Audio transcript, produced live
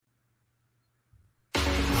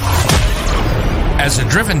As a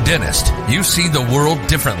driven dentist, you see the world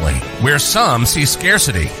differently. Where some see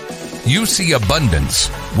scarcity, you see abundance.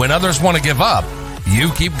 When others want to give up,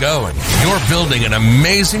 you keep going. You're building an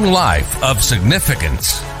amazing life of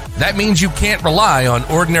significance. That means you can't rely on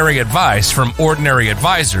ordinary advice from ordinary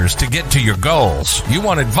advisors to get to your goals. You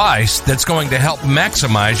want advice that's going to help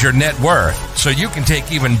maximize your net worth so you can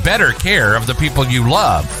take even better care of the people you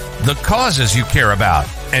love, the causes you care about,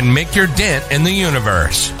 and make your dent in the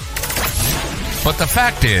universe. But the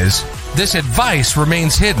fact is, this advice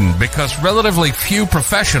remains hidden because relatively few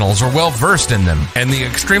professionals are well versed in them, and the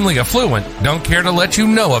extremely affluent don't care to let you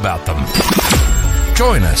know about them.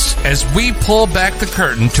 Join us as we pull back the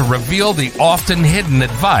curtain to reveal the often hidden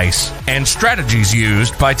advice and strategies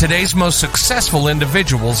used by today's most successful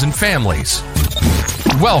individuals and families.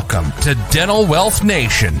 Welcome to Dental Wealth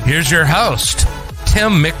Nation. Here's your host,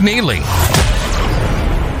 Tim McNeely.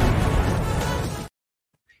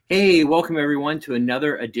 Hey, welcome everyone to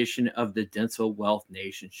another edition of the Dental Wealth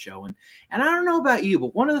Nation show. And I don't know about you,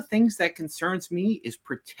 but one of the things that concerns me is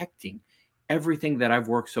protecting everything that I've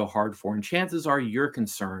worked so hard for. And chances are you're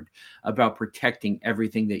concerned about protecting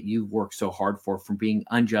everything that you've worked so hard for from being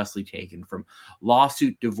unjustly taken, from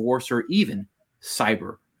lawsuit, divorce, or even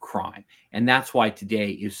cyber crime. And that's why today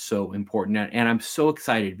is so important. And I'm so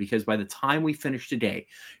excited because by the time we finish today,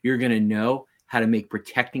 you're going to know how to make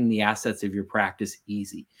protecting the assets of your practice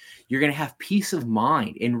easy. You're going to have peace of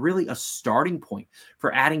mind and really a starting point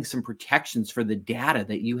for adding some protections for the data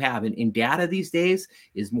that you have. And data these days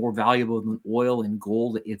is more valuable than oil and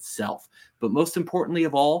gold itself. But most importantly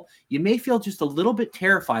of all, you may feel just a little bit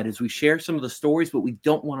terrified as we share some of the stories, but we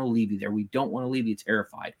don't want to leave you there. We don't want to leave you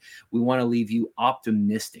terrified. We want to leave you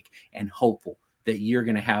optimistic and hopeful that you're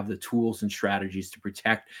going to have the tools and strategies to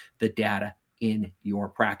protect the data in your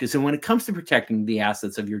practice. And when it comes to protecting the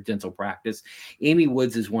assets of your dental practice, Amy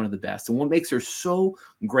Woods is one of the best. And what makes her so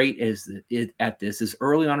great at this is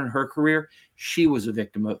early on in her career, she was a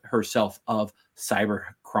victim herself of cyber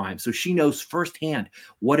crime. So she knows firsthand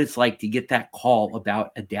what it's like to get that call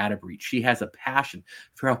about a data breach. She has a passion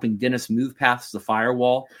for helping dentists move past the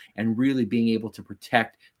firewall and really being able to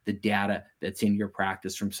protect the data that's in your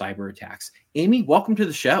practice from cyber attacks. Amy, welcome to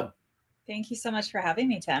the show. Thank you so much for having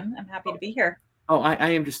me, Tim. I'm happy to be here. Oh,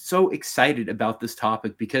 I am just so excited about this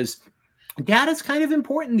topic because data is kind of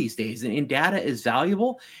important these days, and data is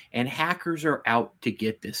valuable, and hackers are out to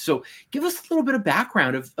get this. So give us a little bit of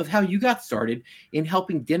background of how you got started in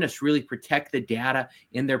helping dentists really protect the data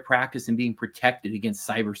in their practice and being protected against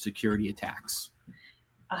cybersecurity attacks.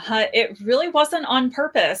 It really wasn't on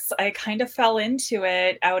purpose. I kind of fell into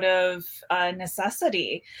it out of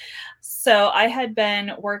necessity. So I had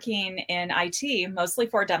been working in IT, mostly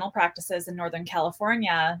for dental practices in Northern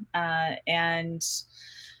California. And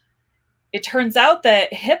it turns out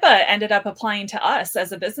that HIPAA ended up applying to us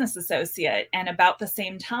as a business associate. And about the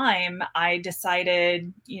same time, I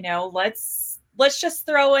decided, let's just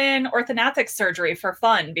throw in orthodontic surgery for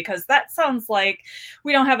fun, because that sounds like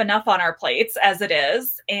we don't have enough on our plates as it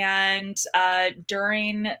is. And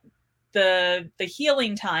during the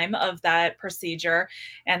healing time of that procedure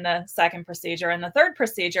and the second procedure and the third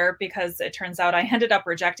procedure, because it turns out I ended up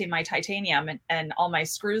rejecting my titanium and all my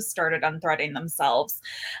screws started unthreading themselves.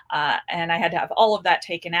 And I had to have all of that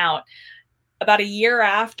taken out. About a year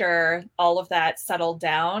after all of that settled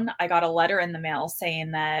down, I got a letter in the mail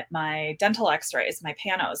saying that my dental x-rays, my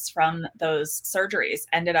panos from those surgeries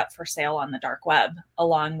ended up for sale on the dark web,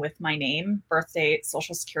 along with my name, birth date,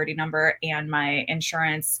 social security number, and my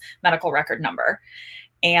insurance medical record number.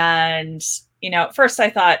 And, at first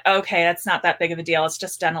I thought, okay, that's not that big of a deal. It's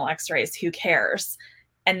just dental x-rays. Who cares?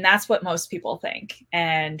 And that's what most people think.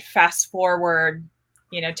 And fast forward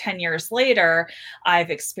 10 years later,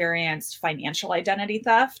 I've experienced financial identity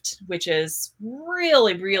theft, which is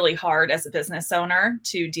really, really hard as a business owner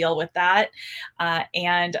to deal with that.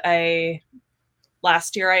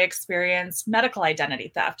 Last year, I experienced medical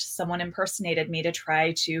identity theft. Someone impersonated me to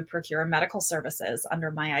try to procure medical services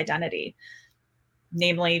under my identity,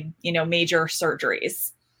 namely, major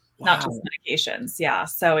surgeries. Wow. Not just medications. Yeah.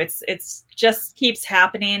 So it's just keeps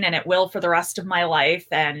happening, and it will for the rest of my life.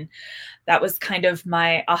 And that was kind of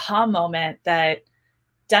my aha moment that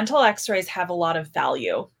dental x-rays have a lot of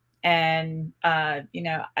value. And, I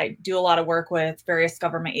do a lot of work with various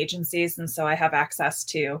government agencies. And so I have access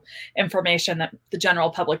to information that the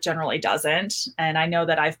general public generally doesn't. And I know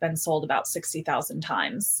that I've been sold about 60,000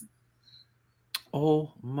 times.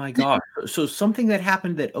 Oh my God. So something that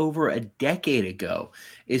happened that over a decade ago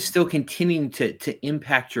is still continuing to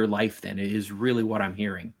impact your life then, is really what I'm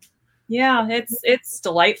hearing. Yeah, it's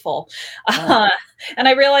delightful. And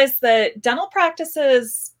I realized that dental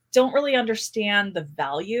practices don't really understand the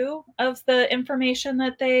value of the information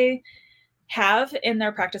that they have in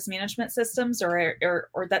their practice management systems or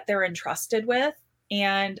that they're entrusted with.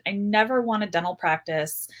 And I never want a dental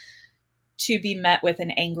practice to be met with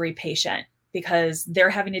an angry patient because they're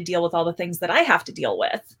having to deal with all the things that I have to deal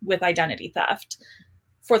with identity theft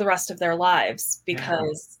for the rest of their lives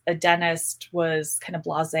because a dentist was kind of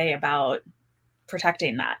blasé about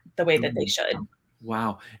protecting that the way that they should.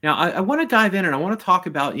 Wow. Now I want to dive in and I want to talk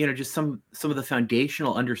about, just some of the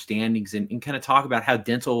foundational understandings and kind of talk about how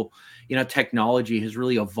dental, technology has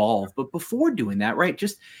really evolved. But before doing that, right,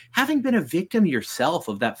 just having been a victim yourself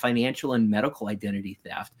of that financial and medical identity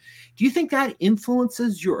theft, do you think that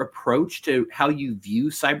influences your approach to how you view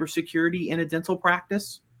cybersecurity in a dental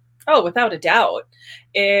practice? Oh, without a doubt.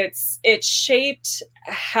 It shaped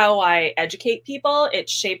how I educate people. It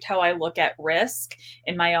shaped how I look at risk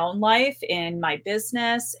in my own life, in my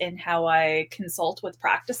business, in how I consult with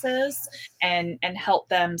practices and help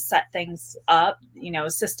them set things up,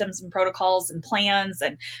 systems and protocols and plans,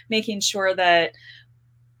 and making sure that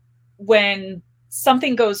when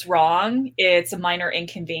something goes wrong, it's a minor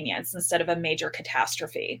inconvenience instead of a major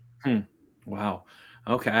catastrophe. Wow.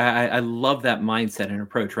 Okay, I love that mindset and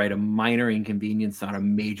approach, right? A minor inconvenience, not a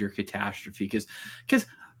major catastrophe, because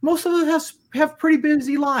most of us have pretty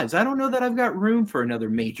busy lives. I don't know that I've got room for another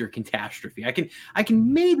major catastrophe. I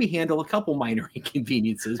can maybe handle a couple minor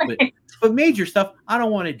inconveniences, but major stuff I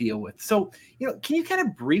don't want to deal with. So, can you kind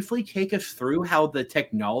of briefly take us through how the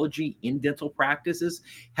technology in dental practices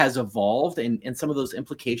has evolved and some of those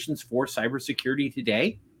implications for cybersecurity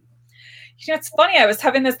today? It's funny. I was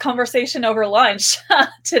having this conversation over lunch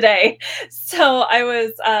today. So I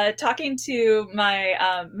was talking to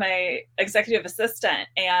my executive assistant,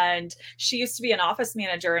 and she used to be an office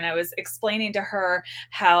manager. And I was explaining to her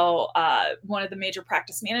how one of the major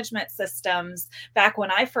practice management systems back when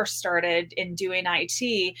I first started in doing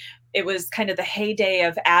IT, it was kind of the heyday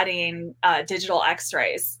of adding digital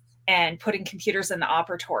X-rays and putting computers in the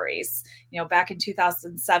operatories, back in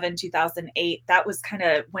 2007, 2008, that was kind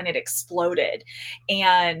of when it exploded.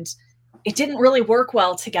 And it didn't really work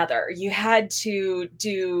well together. You had to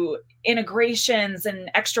do integrations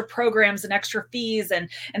and extra programs and extra fees, and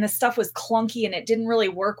the stuff was clunky and it didn't really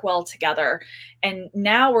work well together. And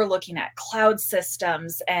now we're looking at cloud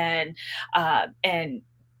systems and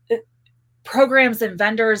programs and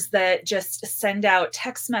vendors that just send out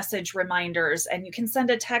text message reminders, and you can send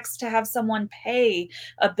a text to have someone pay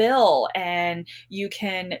a bill, and you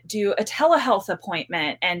can do a telehealth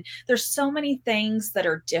appointment. And there's so many things that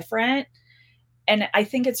are different. And I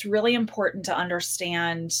think it's really important to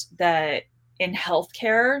understand that in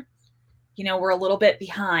healthcare, we're a little bit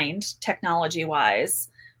behind technology wise.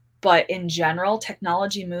 But in general,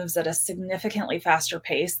 technology moves at a significantly faster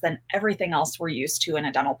pace than everything else we're used to in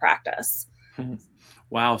a dental practice.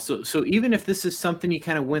 Wow. So even if this is something you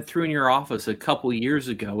kind of went through in your office a couple years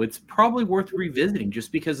ago, it's probably worth revisiting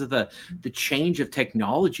just because of the change of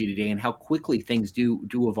technology today and how quickly things do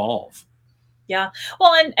evolve. Yeah.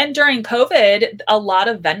 Well, and during COVID, a lot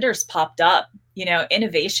of vendors popped up.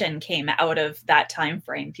 Innovation came out of that time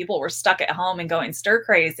frame. People were stuck at home and going stir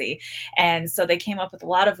crazy. And so they came up with a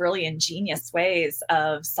lot of really ingenious ways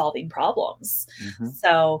of solving problems. Mm-hmm.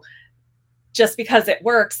 So just because it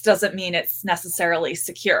works doesn't mean it's necessarily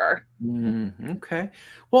secure. Okay.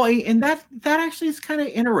 Well, and that actually is kind of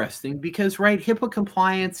interesting because, right, HIPAA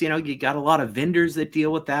compliance, you got a lot of vendors that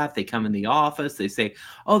deal with that. They come in the office, they say,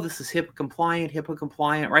 oh, this is HIPAA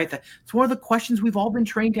compliant, right? It's one of the questions we've all been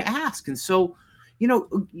trained to ask. And so,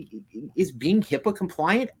 is being HIPAA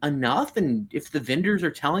compliant enough? And if the vendors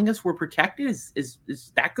are telling us we're protected, is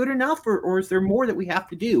that good enough? Or is there more that we have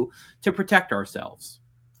to do to protect ourselves?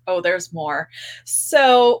 Oh, there's more.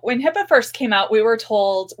 So when HIPAA first came out, we were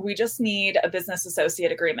told we just need a business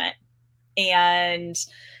associate agreement. And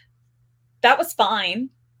that was fine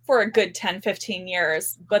for a good 10, 15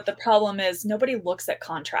 years. But the problem is nobody looks at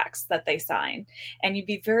contracts that they sign. And you'd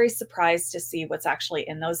be very surprised to see what's actually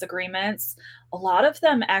in those agreements. A lot of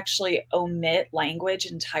them actually omit language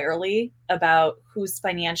entirely about who's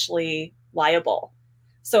financially liable.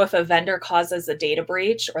 So if a vendor causes a data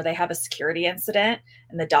breach or they have a security incident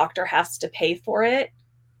and the doctor has to pay for it,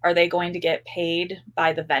 are they going to get paid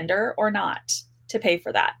by the vendor or not to pay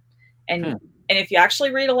for that? And if you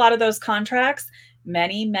actually read a lot of those contracts,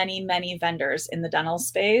 many, many, many vendors in the dental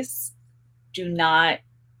space do not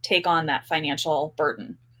take on that financial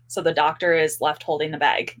burden. So the doctor is left holding the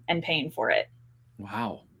bag and paying for it.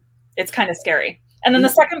 Wow. It's kind of scary. And then the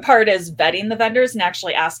second part is vetting the vendors and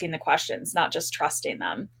actually asking the questions, not just trusting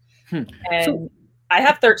them. And I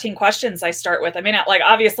have 13 questions I start with. I mean, like,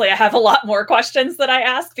 obviously I have a lot more questions that I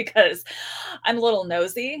ask because I'm a little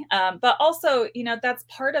nosy. But also, that's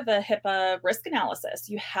part of a HIPAA risk analysis.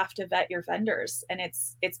 You have to vet your vendors, and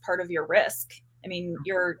it's part of your risk. I mean,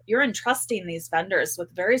 you're entrusting these vendors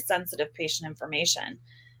with very sensitive patient information,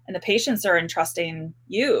 and the patients are entrusting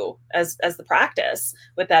you as the practice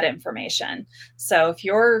with that information. So if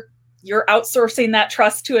you're outsourcing that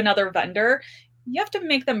trust to another vendor, you have to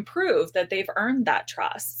make them prove that they've earned that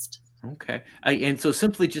trust. Okay. And so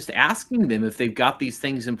simply just asking them if they've got these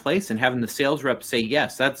things in place and having the sales rep say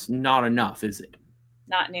yes, that's not enough, is it?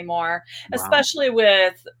 Not anymore, Wow. especially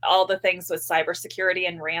with all the things with cybersecurity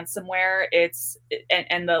and ransomware.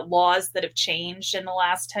 And the laws that have changed in the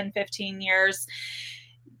last 10, 15 years,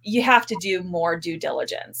 you have to do more due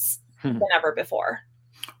diligence than ever before.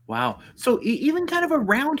 Wow. So even kind of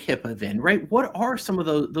around HIPAA then, right? What are some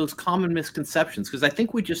of those common misconceptions? Because I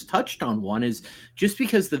think we just touched on one is just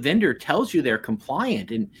because the vendor tells you they're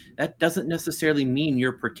compliant, and that doesn't necessarily mean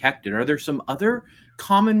you're protected. Are there some other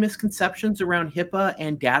common misconceptions around HIPAA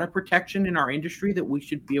and data protection in our industry that we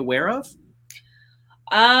should be aware of?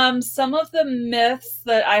 Some of the myths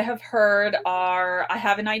that I have heard are, I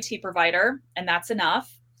have an IT provider and that's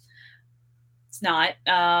enough. It's not.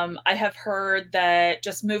 I have heard that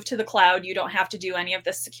just move to the cloud. You don't have to do any of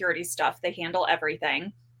the security stuff. They handle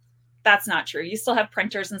everything. That's not true. You still have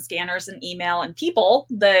printers and scanners and email and people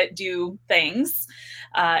that do things.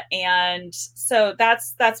 And so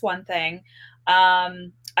that's one thing.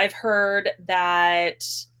 I've heard that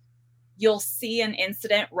you'll see an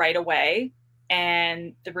incident right away.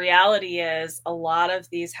 And the reality is a lot of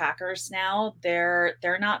these hackers now, they're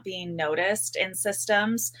not being noticed in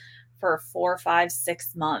systems for 4, 5,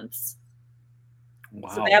 6 months. Wow.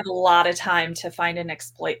 So they have a lot of time to find and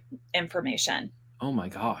exploit information. Oh my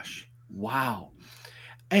gosh. Wow.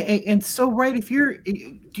 And so, right, do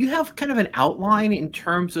you have kind of an outline in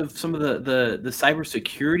terms of some of the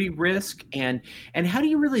cybersecurity risk, and how do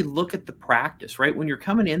you really look at the practice, right? When you're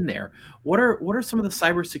coming in there, what are some of the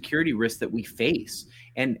cybersecurity risks that we face,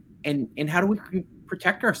 and how do we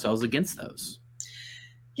protect ourselves against those?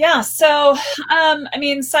 Yeah. So, I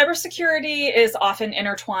mean, cybersecurity is often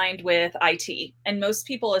intertwined with IT, and most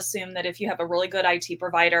people assume that if you have a really good IT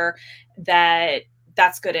provider,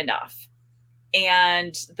 that's good enough.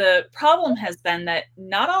 And the problem has been that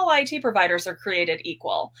not all IT providers are created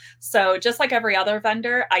equal. So just like every other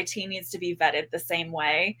vendor, IT needs to be vetted the same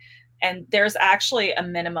way. And there's actually a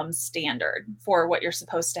minimum standard for what you're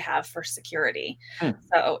supposed to have for security.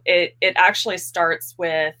 So it actually starts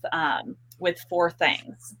with 4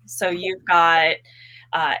 things. So you've got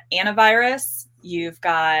antivirus, you've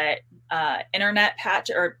got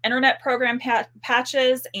internet program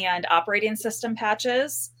patches and operating system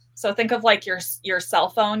patches. So think of like your cell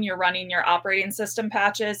phone, you're running your operating system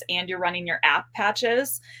patches and you're running your app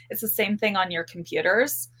patches. It's the same thing on your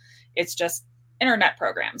computers. It's just internet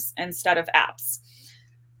programs instead of apps.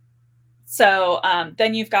 So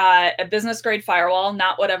then you've got a business grade firewall,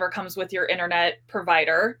 not whatever comes with your internet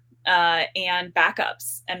provider, and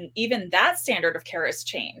backups. And even that standard of care has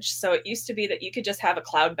changed. So it used to be that you could just have a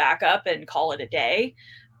cloud backup and call it a day,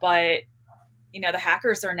 but the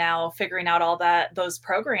hackers are now figuring out all those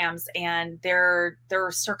programs, and they're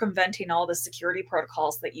circumventing all the security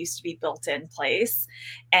protocols that used to be built in place.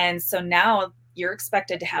 And so now you're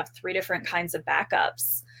expected to have 3 different kinds of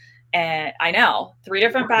backups. And I know 3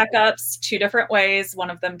 different backups, 2 different ways, one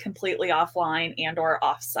of them completely offline and or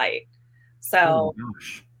offsite. So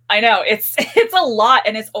I know it's a lot,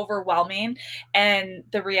 and it's overwhelming. And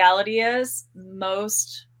the reality is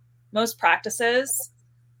most practices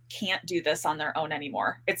can't do this on their own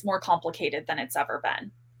anymore. It's more complicated than it's ever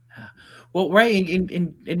been. Well, right.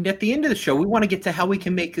 And at the end of the show, we want to get to how we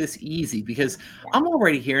can make this easy, because I'm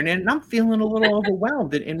already hearing it and I'm feeling a little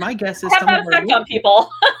overwhelmed. And my guess is some of our people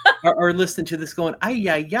are listening to this going,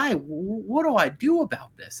 what do I do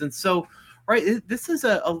about this? And so, right, this is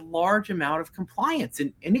a large amount of compliance,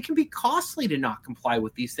 and it can be costly to not comply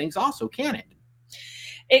with these things also, can it?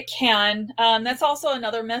 It can. That's also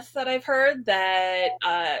another myth that I've heard, that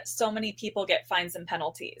so many people get fines and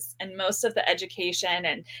penalties. And most of the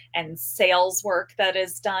education and sales work that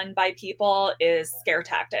is done by people is scare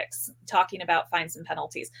tactics, talking about fines and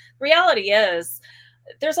penalties. Reality is,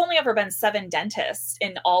 there's only ever been 7 dentists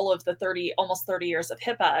in all of the almost 30 years of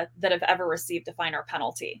HIPAA that have ever received a fine or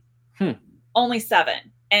penalty. Only 7.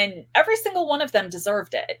 And every single one of them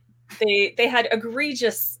deserved it. They had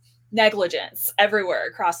egregious negligence everywhere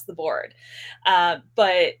across the board.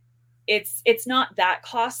 But it's not that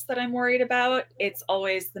cost that I'm worried about. It's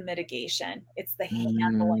always the mitigation. It's the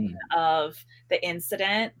handling of the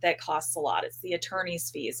incident that costs a lot. It's the attorney's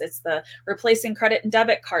fees. It's the replacing credit and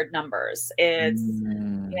debit card numbers. It's,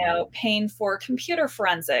 paying for computer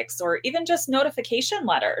forensics or even just notification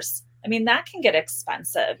letters. I mean, that can get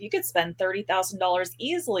expensive. You could spend $30,000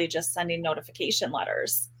 easily just sending notification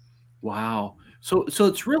letters. Wow. So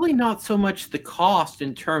it's really not so much the cost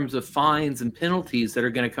in terms of fines and penalties that are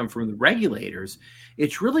going to come from the regulators.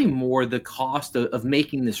 It's really more the cost of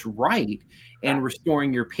making this right and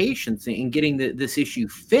restoring your patients and getting this issue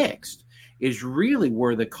fixed is really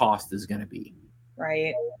where the cost is going to be.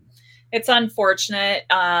 Right. It's unfortunate,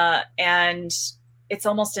 and it's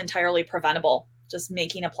almost entirely preventable. Just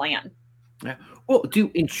making a plan. Yeah. Well,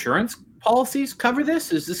 do insurance policies cover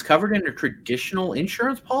this? Is this covered in a traditional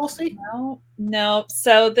insurance policy? No.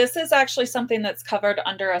 So this is actually something that's covered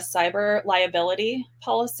under a cyber liability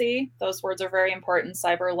policy. Those words are very important,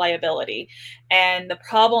 cyber liability. And the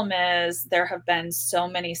problem is there have been so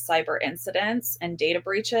many cyber incidents and data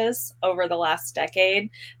breaches over the last decade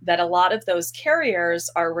that a lot of those carriers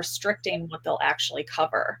are restricting what they'll actually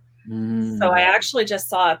cover. So I actually just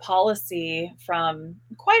saw a policy from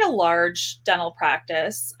quite a large dental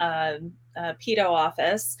practice, pedo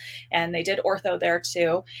office, and they did ortho there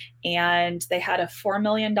too. And they had a $4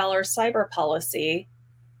 million cyber policy,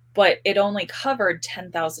 but it only covered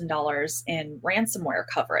 $10,000 in ransomware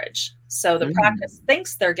coverage. So the practice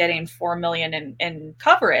thinks they're getting $4 million in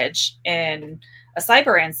coverage in a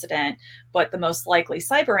cyber incident, but the most likely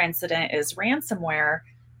cyber incident is ransomware,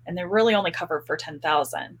 and they're really only covered for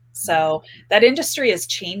 10,000. So that industry is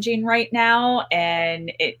changing right now,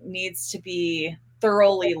 and it needs to be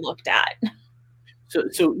thoroughly looked at.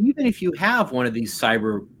 So even if you have one of these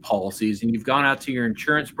cyber policies and you've gone out to your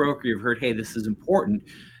insurance broker, you've heard, hey, this is important,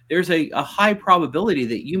 there's a high probability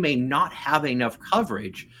that you may not have enough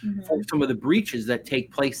coverage for some of the breaches that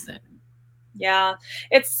take place then. Yeah,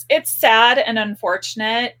 it's sad and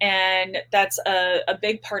unfortunate. And that's a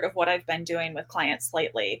big part of what I've been doing with clients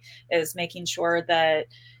lately is making sure that,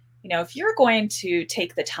 if you're going to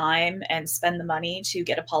take the time and spend the money to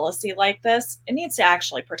get a policy like this, it needs to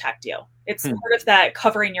actually protect you. It's part of that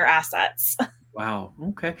covering your assets. Wow.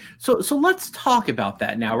 Okay. So let's talk about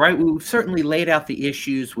that now, right? We've certainly laid out the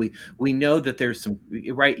issues. We know that there's some,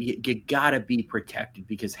 right? You gotta be protected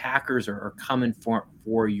because hackers are coming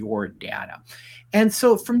for your data. And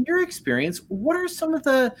so from your experience, what are some of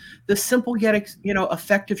the simple yet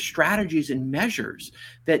effective strategies and measures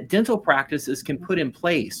that dental practices can put in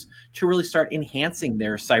place to really start enhancing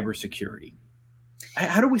their cybersecurity?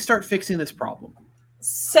 How do we start fixing this problem?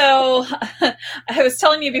 So I was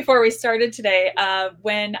telling you before we started today,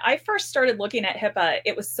 when I first started looking at HIPAA,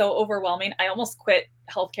 it was so overwhelming. I almost quit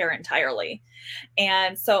healthcare entirely.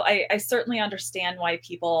 And so I certainly understand why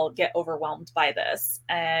people get overwhelmed by this.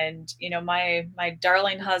 And, my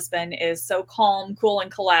darling husband is so calm, cool,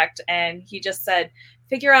 and collect. And he just said,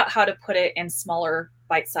 figure out how to put it in smaller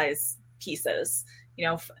bite-sized pieces.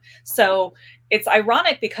 So it's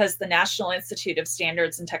ironic because the National Institute of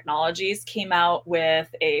Standards and Technologies came out with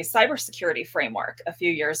a cybersecurity framework a few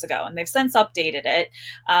years ago, and they've since updated it.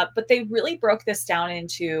 But they really broke this down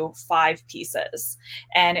into 5 pieces.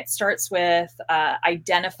 And it starts with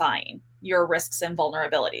identifying your risks and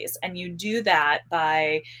vulnerabilities. And you do that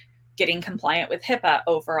by getting compliant with HIPAA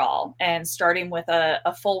overall and starting with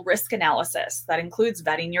a full risk analysis that includes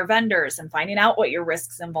vetting your vendors and finding out what your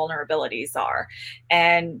risks and vulnerabilities are.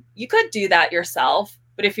 And you could do that yourself,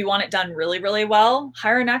 but if you want it done really, really well,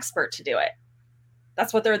 hire an expert to do it.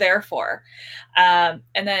 That's what they're there for. And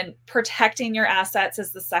then protecting your assets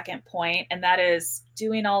is the second point, and that is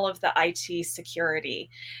doing all of the IT security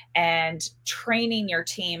and training your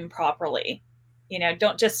team properly.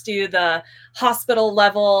 Don't just do the hospital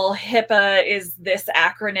level. HIPAA is this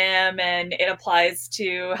acronym and it applies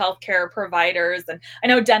to healthcare providers. And I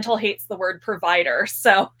know dental hates the word provider.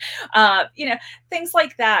 So, things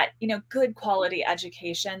like that, good quality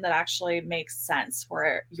education that actually makes sense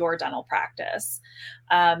for your dental practice.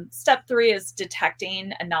 Step 3 is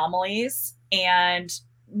detecting anomalies, and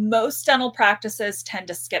most dental practices tend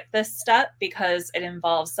to skip this step because it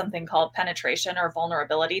involves something called penetration or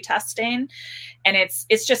vulnerability testing. And it's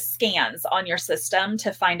just scans on your system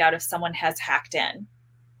to find out if someone has hacked in.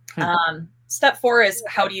 Step 4 is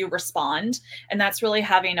how do you respond? And that's really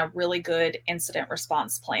having a really good incident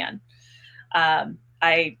response plan.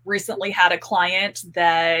 I recently had a client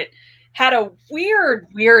that had a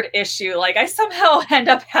weird issue. Like I somehow end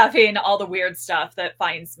up having all the weird stuff that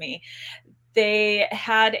finds me. They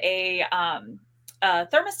had a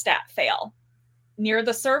thermostat fail, near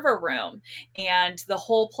the server room, and the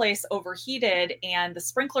whole place overheated and the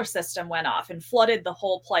sprinkler system went off and flooded the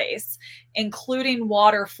whole place, including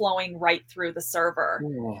water flowing right through the server.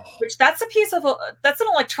 Whoa. Which that's an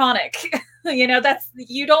electronic,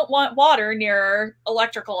 you don't want water near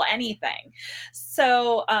electrical anything.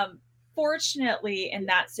 So fortunately in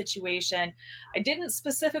that situation, I didn't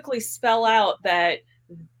specifically spell out that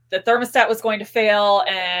the thermostat was going to fail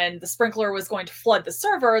and the sprinkler was going to flood the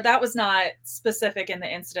server. That was not specific in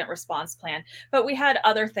the incident response plan, but we had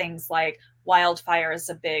other things like wildfire is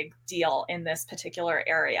a big deal in this particular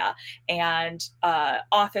area, and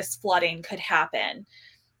office flooding could happen.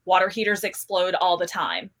 Water heaters explode all the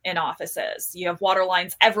time in offices. You have water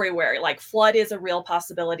lines everywhere. Like, flood is a real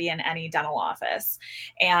possibility in any dental office.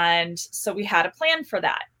 And so we had a plan for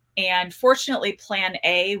that. And fortunately, plan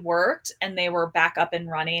A worked, and they were back up and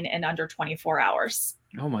running in under 24 hours.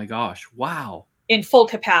 Oh my gosh. Wow. In full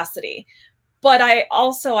capacity. But I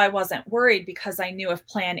wasn't worried, because I knew if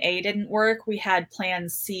plan A didn't work, we had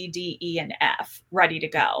plans C, D, E, and F ready to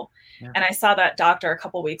go. Yeah. And I saw that doctor a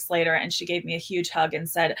couple weeks later, and she gave me a huge hug and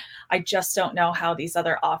said, I just don't know how these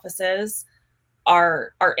other offices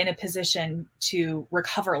are in a position to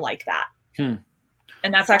recover like that.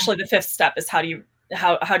 And that's actually the fifth step, is how do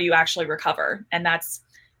you actually recover? And that's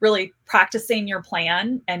really practicing your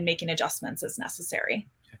plan and making adjustments as necessary.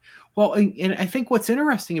 Well, and I think what's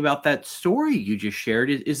interesting about that story you just shared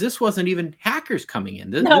is this wasn't even hackers coming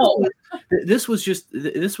in. This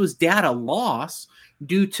was data loss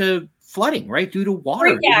due to flooding, right? Due to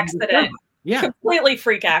water. Freak accident. Yeah. Completely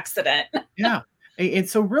freak accident. Yeah. And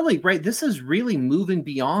so really, right, this is really moving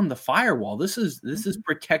beyond the firewall. This is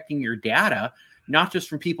protecting your data, not just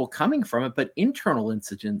from people coming from it, but internal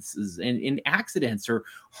incidences and accidents or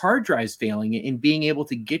hard drives failing, and being able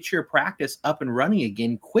to get your practice up and running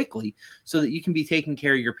again quickly so that you can be taking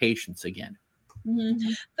care of your patients again.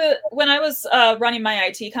 When I was running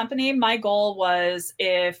my IT company, my goal was,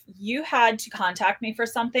 if you had to contact me for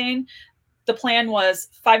something, the plan was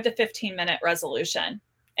 5 to 15 minute resolution.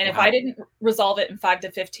 And if I didn't resolve it in 5 to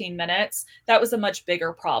 15 minutes, that was a much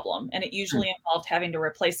bigger problem. And it usually involved having to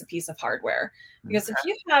replace a piece of hardware. Because if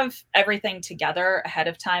you have everything together ahead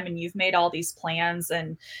of time, and you've made all these plans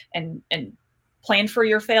and planned for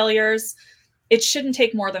your failures, it shouldn't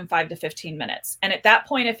take more than 5 to 15 minutes. And at that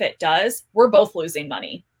point, if it does, we're both losing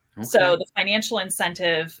money. Okay. So the financial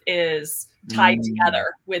incentive is tied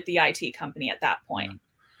together with the IT company at that point.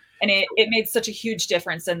 And it made such a huge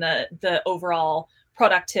difference in the overall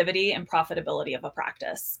productivity and profitability of a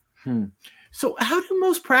practice. So how do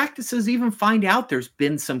most practices even find out there's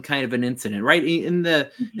been some kind of an incident, right? In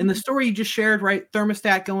the story you just shared, right?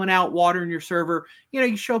 Thermostat going out, water in your server,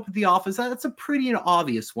 you show up at the office. That's a pretty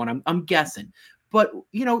obvious one, I'm guessing. But,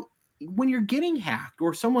 when you're getting hacked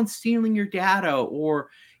or someone's stealing your data or,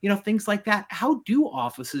 things like that, how do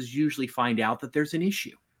offices usually find out that there's an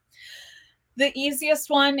issue? The easiest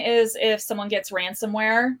one is if someone gets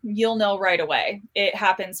ransomware, you'll know right away. It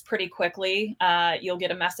happens pretty quickly. You'll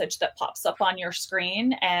get a message that pops up on your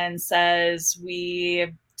screen and says,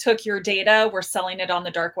 we took your data, we're selling it on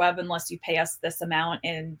the dark web unless you pay us this amount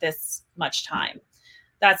in this much time.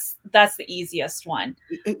 That's the easiest one.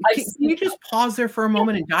 Can you just pause there for a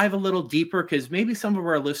moment and dive a little deeper? Because maybe some of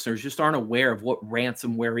our listeners just aren't aware of what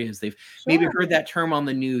ransomware is. They've maybe heard that term on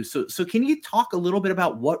the news. So can you talk a little bit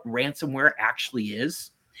about what ransomware actually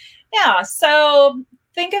is? Yeah. So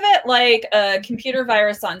think of it like a computer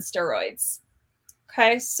virus on steroids.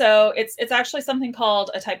 Okay. So it's actually something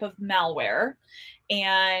called a type of malware.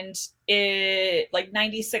 And it, like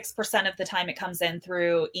 96% of the time, it comes in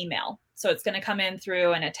through email. So it's going to come in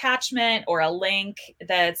through an attachment or a link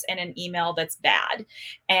that's in an email that's bad.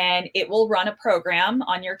 And it will run a program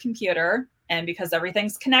on your computer. And because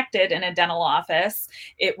everything's connected in a dental office,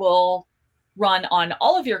 it will run on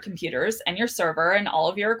all of your computers and your server and all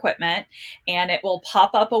of your equipment. And it will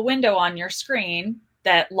pop up a window on your screen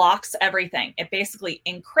that locks everything. It basically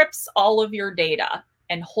encrypts all of your data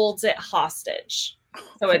and holds it hostage.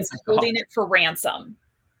 So it's holding it for ransom.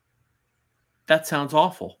 That sounds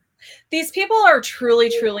awful. These people are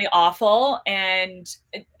truly, truly awful. And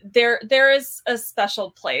there is a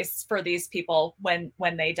special place for these people when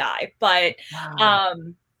they die. But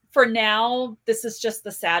for now, this is just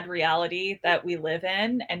the sad reality that we live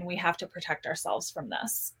in, and we have to protect ourselves from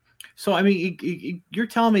this. So, I mean, you're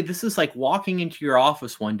telling me this is like walking into your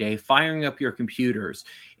office one day, firing up your computers,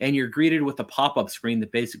 and you're greeted with a pop-up screen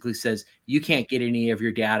that basically says, you can't get any of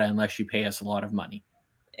your data unless you pay us a lot of money.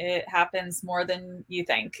 It happens more than you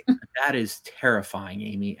think. That is terrifying,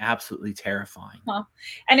 Amy. Absolutely terrifying.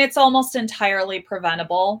 And it's almost entirely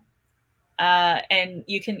preventable. And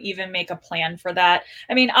you can even make a plan for that.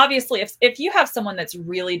 I mean, obviously, if you have someone that's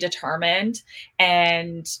really determined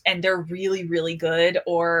and they're really, really good,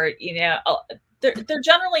 or, they're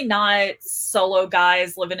generally not solo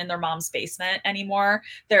guys living in their mom's basement anymore.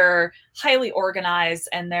 They're highly organized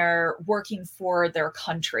and they're working for their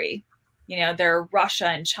country. They're Russia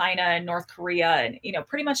and China and North Korea, and,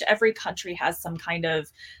 pretty much every country has some kind of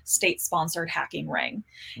state-sponsored hacking ring.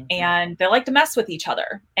 Mm-hmm. And they like to mess with each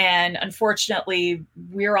other. And unfortunately,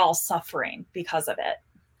 we're all suffering because of it.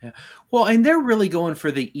 Yeah. Well, and they're really going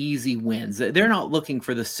for the easy wins. They're not looking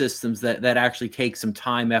for the systems that actually take some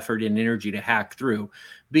time, effort, and energy to hack through,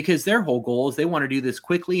 because their whole goal is they want to do this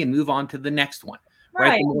quickly and move on to the next one.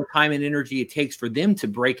 Right? The more time and energy it takes for them to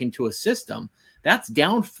break into a system, that's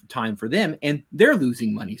downtime for them, and they're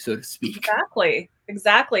losing money, so to speak. Exactly.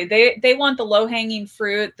 They want the low-hanging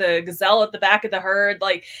fruit, the gazelle at the back of the herd.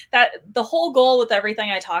 Like that, the whole goal with everything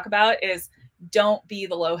I talk about is don't be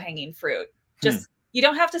the low-hanging fruit. Just you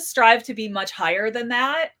don't have to strive to be much higher than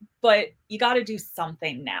that, but you got to do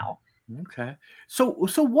something now. Okay. So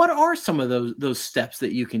what are some of those steps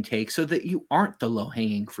that you can take so that you aren't the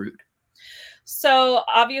low-hanging fruit? So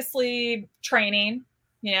obviously training,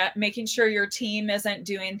 making sure your team isn't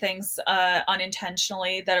doing things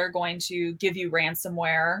unintentionally that are going to give you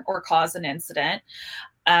ransomware or cause an incident.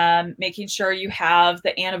 Making sure you have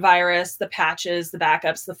the antivirus, the patches, the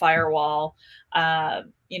backups, the firewall,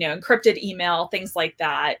 encrypted email, things like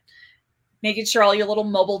that. Making sure all your little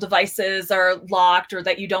mobile devices are locked or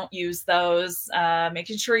that you don't use those.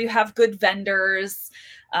 Making sure you have good vendors,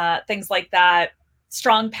 things like that.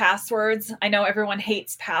 Strong passwords. I know everyone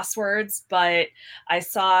hates passwords, but I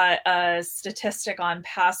saw a statistic on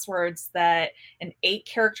passwords that an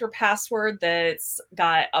 8-character password that's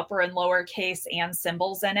got upper and lower case and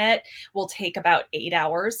symbols in it will take about 8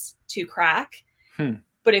 hours to crack.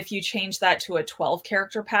 But if you change that to a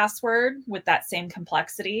 12-character password with that same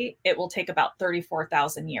complexity, it will take about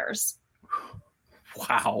 34,000 years.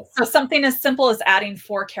 Wow. So something as simple as adding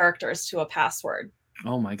 4 characters to a password.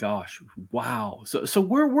 Oh my gosh. Wow. So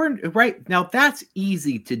we're right now, that's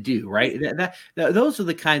easy to do, right? Those are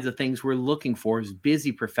the kinds of things we're looking for as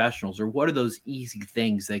busy professionals, or what are those easy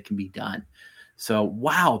things that can be done? So,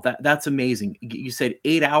 wow, that's amazing. You said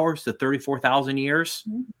 8 hours to 34,000 years.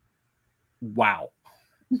 Wow.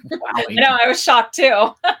 Wow. I know, I was shocked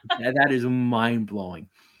too. That is mind blowing.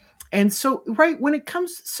 And so, right, when it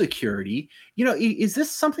comes to security, is this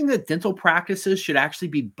something that dental practices should actually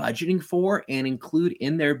be budgeting for and include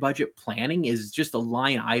in their budget planning? Is just a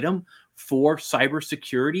line item for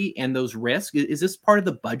cybersecurity and those risks? Is this part of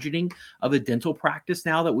the budgeting of a dental practice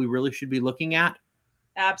now that we really should be looking at?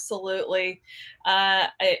 Absolutely.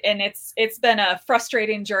 And it's been a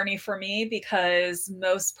frustrating journey for me because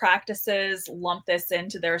most practices lump this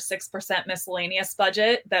into their 6% miscellaneous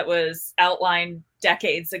budget that was outlined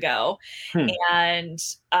decades ago. And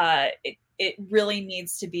it really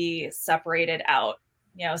needs to be separated out.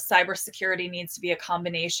 Cybersecurity needs to be a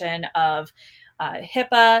combination of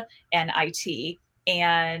HIPAA and IT.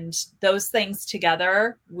 And those things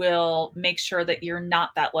together will make sure that you're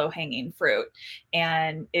not that low-hanging fruit.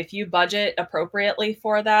 And if you budget appropriately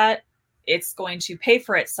for that, it's going to pay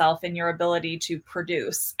for itself in your ability to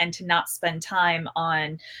produce and to not spend time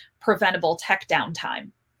on preventable tech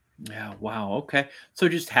downtime. Yeah. Wow. Okay. So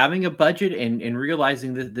just having a budget and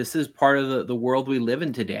realizing that this is part of the world we live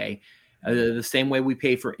in today. The same way we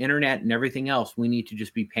pay for internet and everything else, we need to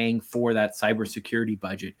just be paying for that cybersecurity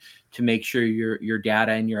budget to make sure your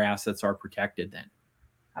data and your assets are protected then.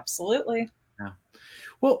 Absolutely. Yeah.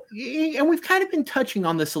 Well, and we've kind of been touching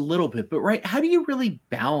on this a little bit, but right, how do you really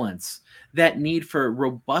balance that need for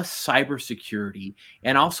robust cybersecurity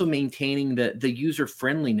and also maintaining the user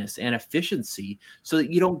friendliness and efficiency so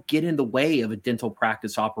that you don't get in the way of a dental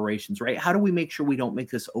practice operations, right? How do we make sure we don't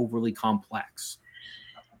make this overly complex?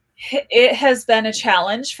 It has been a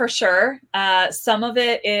challenge for sure. Some of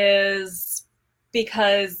it is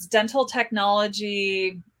because dental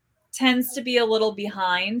technology tends to be a little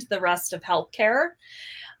behind the rest of healthcare.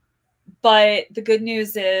 But the good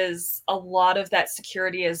news is a lot of that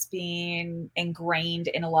security is being ingrained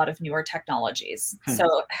in a lot of newer technologies.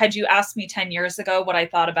 So had you asked me 10 years ago what I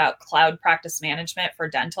thought about cloud practice management for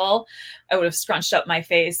dental, I would have scrunched up my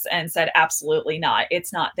face and said, absolutely not.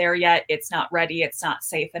 It's not there yet. It's not ready. It's not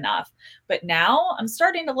safe enough. But now I'm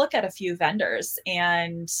starting to look at a few vendors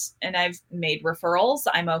and I've made referrals.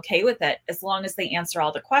 I'm okay with it as long as they answer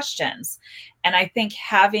all the questions. And I think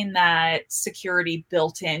having that security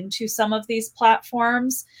built into some of these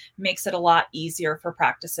platforms makes it a lot easier for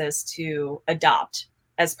practices to adopt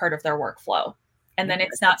as part of their workflow. And then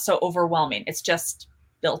it's not so overwhelming. It's just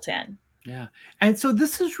built in. Yeah. And so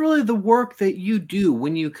this is really the work that you do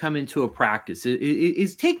when you come into a practice.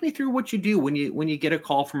 Is take me through what you do when you get a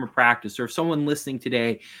call from a practice, or if someone listening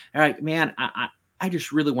today, they're like, man, I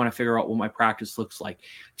just really want to figure out what my practice looks like.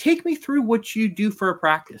 Take me through what you do for a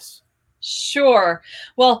practice. Sure.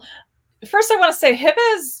 Well, first, I want to say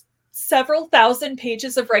HIPAA is several thousand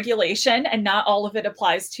pages of regulation, and not all of it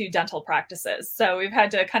applies to dental practices. So we've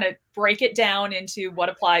had to kind of break it down into what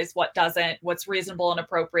applies, what doesn't, what's reasonable and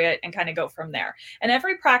appropriate, and kind of go from there. And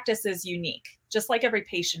every practice is unique, just like every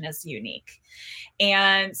patient is unique.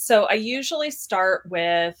 And so I usually start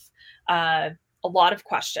with a lot of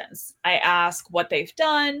questions. I ask what they've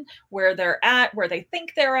done, where they're at, where they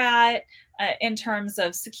think they're at, in terms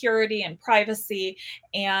of security and privacy,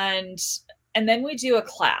 and then we do a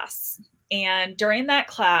class. And during that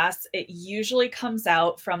class, it usually comes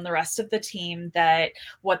out from the rest of the team that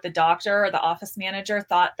what the doctor or the office manager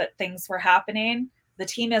thought that things were happening, the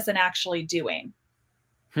team isn't actually doing.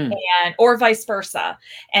 And or vice versa.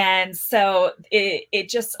 And so it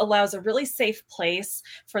just allows a really safe place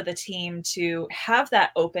for the team to have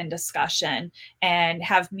that open discussion and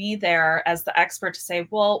have me there as the expert to say,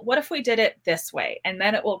 well, what if we did it this way? And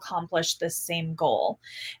then it will accomplish the same goal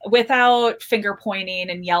without finger pointing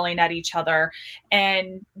and yelling at each other.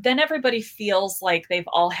 And then everybody feels like they've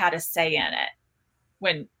all had a say in it,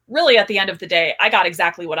 when really at the end of the day, I got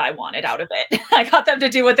exactly what I wanted out of it. I got them to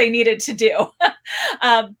do what they needed to do.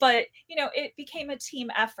 But, it became a team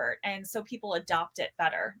effort. And so people adopt it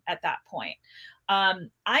better at that point. I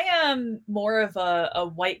am more of a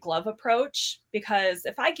white glove approach, because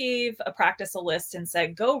if I gave a practice a list and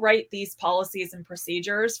said, go write these policies and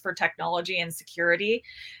procedures for technology and security,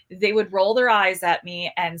 they would roll their eyes at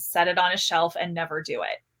me and set it on a shelf and never do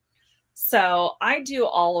it. So I do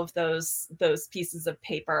all of those pieces of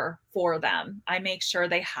paper for them. I make sure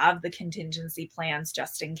they have the contingency plans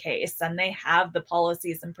just in case, and they have the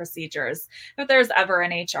policies and procedures if there's ever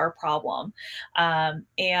an HR problem.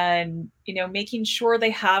 And, making sure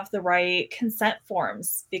they have the right consent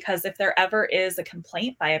forms, because if there ever is a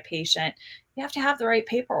complaint by a patient, you have to have the right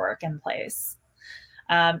paperwork in place.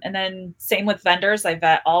 And then same with vendors. I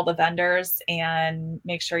vet all the vendors and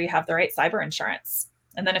make sure you have the right cyber insurance.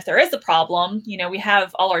 And then if there is a problem, we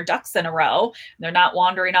have all our ducks in a row. They're not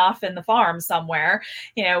wandering off in the farm somewhere,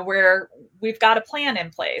 where we've got a plan in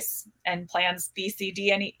place, and plans B, C,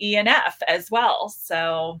 D, and E, and F as well.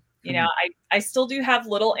 So, I still do have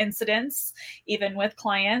little incidents, even with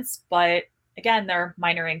clients, but again, they're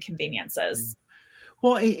minor inconveniences.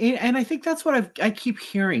 Well, and I think that's what I keep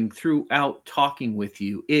hearing throughout talking with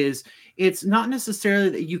you is it's not necessarily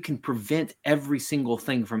that you can prevent every single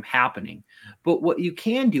thing from happening, but what you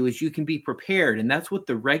can do is you can be prepared. And that's what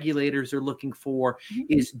the regulators are looking for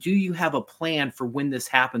is, do you have a plan for when this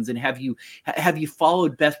happens? And have you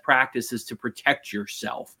followed best practices to protect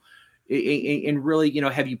yourself? And really,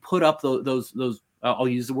 have you put up those I'll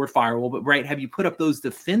use the word firewall, but right, have you put up those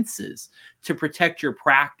defenses to protect your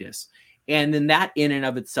practice? And then that in and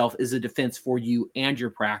of itself is a defense for you and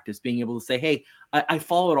your practice, being able to say, hey, I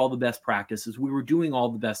followed all the best practices. We were doing all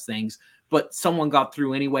the best things, but someone got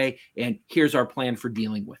through anyway. And here's our plan for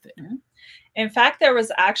dealing with it. In fact, there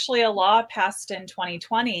was actually a law passed in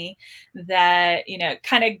 2020 that,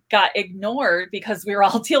 kind of got ignored because we were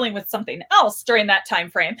all dealing with something else during that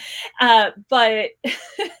time frame. But we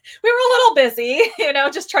were a little busy,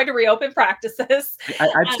 just trying to reopen practices.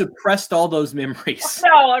 I've suppressed all those memories.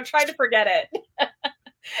 No, I'm trying to forget it.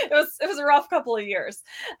 It was a rough couple of years.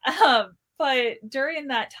 But during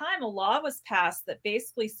that time, a law was passed that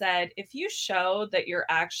basically said, if you show that you're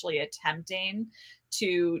actually attempting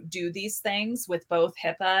to do these things with both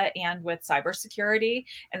HIPAA and with cybersecurity,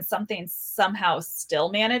 and something somehow still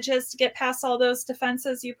manages to get past all those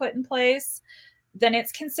defenses you put in place, then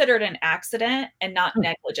it's considered an accident and not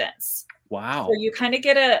negligence. Wow. So you kind of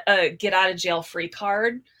get a get out of jail free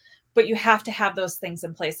card, but you have to have those things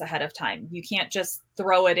in place ahead of time. You can't just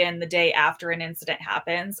throw it in the day after an incident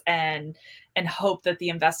happens and hope that the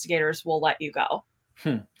investigators will let you go.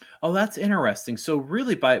 Oh, that's interesting. So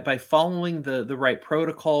really by following the right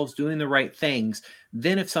protocols, doing the right things,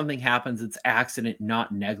 then if something happens, it's accident,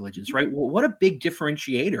 not negligence, right? Well, what a big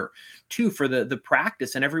differentiator too for the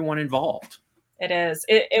practice and everyone involved. It is.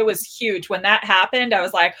 It was huge. When that happened, I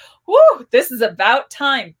was like, whoo, this is about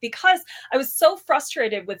time, because I was so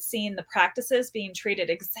frustrated with seeing the practices being treated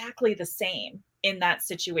exactly the same in that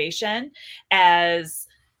situation as,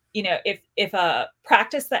 if a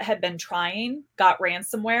practice that had been trying got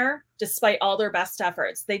ransomware, despite all their best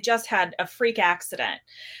efforts, they just had a freak accident,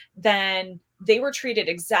 then they were treated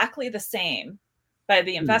exactly the same by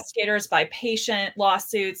the investigators, by patient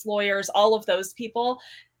lawsuits, lawyers, all of those people,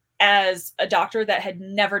 as a doctor that had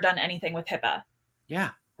never done anything with HIPAA.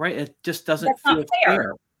 Yeah, right. It just doesn't That's not feel fair.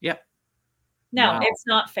 fair. Yep. No, Wow. it's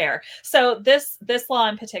not fair. So this law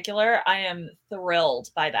in particular, I am thrilled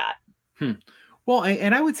by that. Well,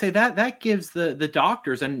 and I would say that that gives the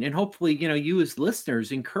doctors and hopefully, you know, you as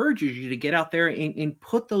listeners encourages you to get out there and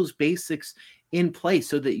put those basics in place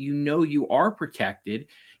so that you know you are protected,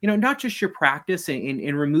 you know, not just your practice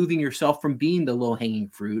and removing yourself from being the low hanging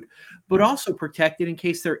fruit, but also protected in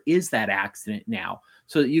case there is that accident now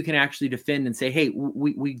so that you can actually defend and say, hey,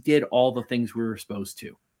 we did all the things we were supposed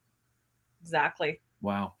to. Exactly.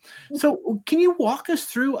 Wow. So, can you walk us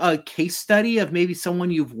through a case study of maybe someone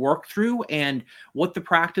you've worked through and what the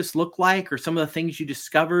practice looked like, or some of the things you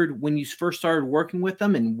discovered when you first started working with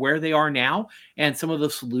them and where they are now, and some of the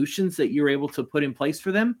solutions that you're able to put in place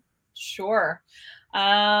for them? Sure.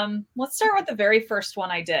 Let's start with the very first one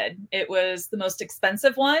I did. It was the most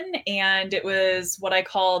expensive one, and it was what I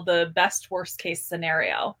call the best worst case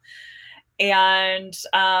scenario. And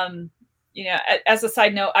you know, as a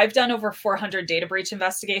side note, I've done over 400 data breach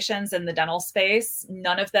investigations in the dental space.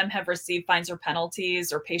 None of them have received fines or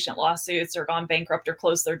penalties or patient lawsuits or gone bankrupt or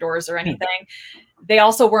closed their doors or anything. They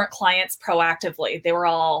also weren't clients proactively. They were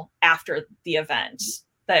all after the event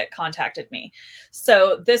that contacted me.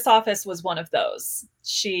 So this office was one of those.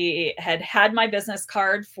 She had had my business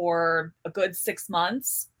card for a good 6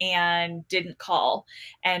 months and didn't call.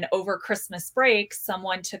 And over Christmas break,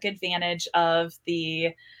 someone took advantage of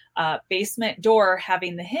the basement door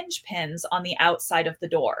having the hinge pins on the outside of the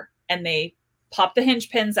door. And they popped the hinge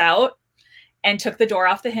pins out and took the door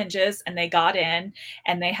off the hinges, and they got in,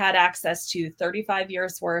 and they had access to 35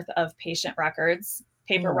 years worth of patient records,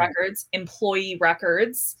 paper records, employee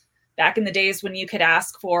records, back in the days when you could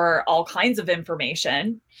ask for all kinds of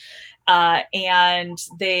information. And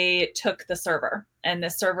they took the server, and the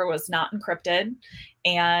server was not encrypted,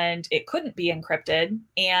 and it couldn't be encrypted.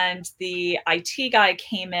 And the IT guy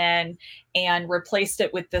came in and replaced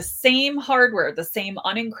it with the same hardware, the same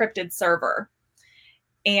unencrypted server.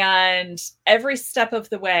 And every step of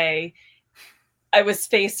the way, I was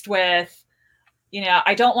faced with, you know,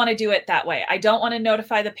 I don't want to do it that way. I don't want to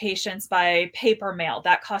notify the patients by paper mail.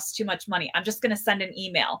 That costs too much money. I'm just going to send an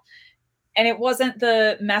email. And it wasn't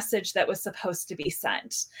the message that was supposed to be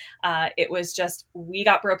sent. It was just, we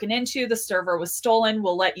got broken into, the server was stolen.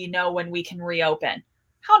 We'll let you know when we can reopen.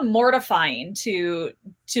 How mortifying to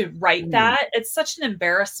write that. It's such an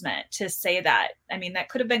embarrassment to say that. I mean, that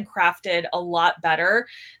could have been crafted a lot better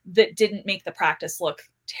that didn't make the practice look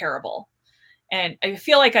terrible. And I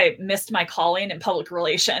feel like I missed my calling in public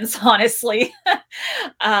relations, honestly.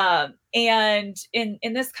 And in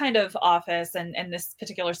this kind of office and this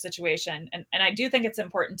particular situation, and I do think it's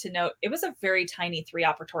important to note, it was a very tiny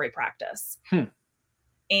 3-operatory practice.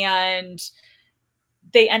 And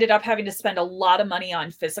they ended up having to spend a lot of money on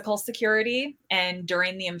physical security. And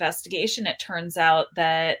during the investigation, it turns out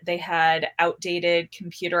that they had outdated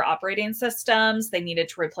computer operating systems. They needed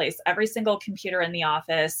to replace every single computer in the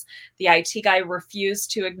office. The IT guy refused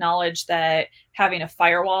to acknowledge that having a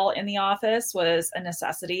firewall in the office was a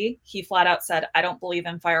necessity. He flat out said, I don't believe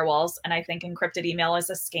in firewalls, and I think encrypted email is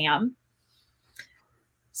a scam.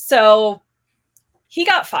 So he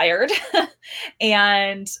got fired.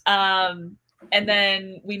 And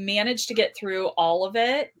then we managed to get through all of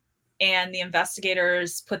it. And the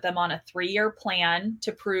investigators put them on a 3-year plan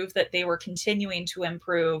to prove that they were continuing to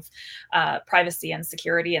improve privacy and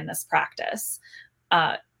security in this practice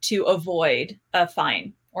to avoid a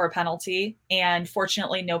fine or a penalty. And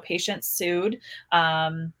fortunately, no patients sued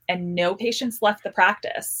and no patients left the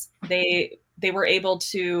practice. They were able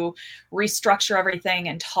to restructure everything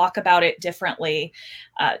and talk about it differently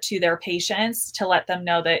to their patients to let them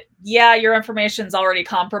know that, yeah, your information's already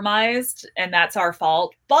compromised and that's our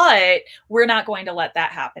fault, but we're not going to let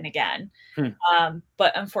that happen again.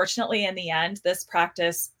 But unfortunately, in the end, this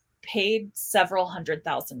practice paid several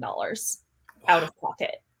 $100,000 out of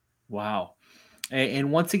pocket. Wow.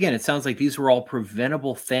 And once again, it sounds like these were all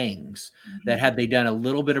preventable things that had they done a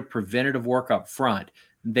little bit of preventative work up front,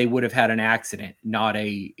 they would have had an accident, not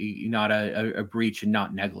a breach and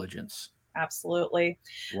not negligence. Absolutely.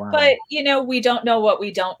 Wow. But, you know, we don't know what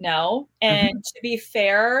we don't know. And to be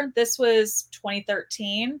fair, this was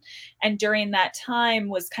 2013. And during that time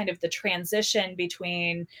was kind of the transition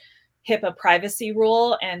between HIPAA privacy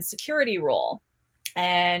rule and security rule.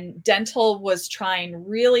 And dental was trying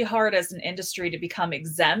really hard as an industry to become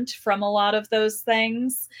exempt from a lot of those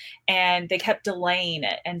things. And they kept delaying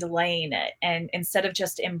it. And instead of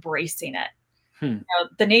just embracing it. You know,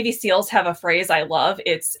 the Navy SEALs have a phrase I love.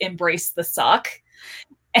 It's embrace the suck.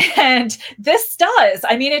 And this does.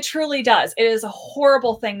 I mean, it truly does. It is a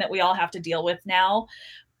horrible thing that we all have to deal with now.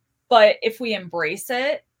 But if we embrace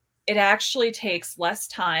it, it actually takes less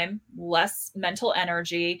time, less mental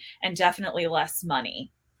energy, and definitely less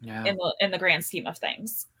money Yeah. in the grand scheme of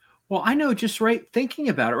things. Well, I know, just right thinking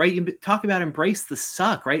about it, right? You talk about embrace the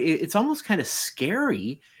suck, right? It's almost kind of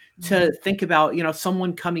scary to think about,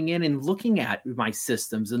 someone coming in and looking at my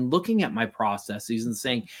systems and looking at my processes and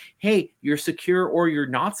saying, "Hey, you're secure or you're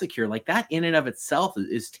not secure." Like that in and of itself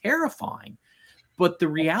is terrifying. But the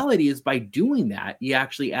reality is, by doing that, you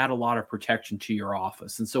actually add a lot of protection to your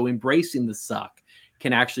office. And so embracing the suck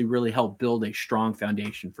can actually really help build a strong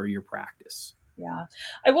foundation for your practice. Yeah.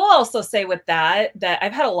 I will also say with that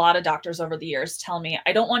I've had a lot of doctors over the years tell me,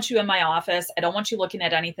 I don't want you in my office. I don't want you looking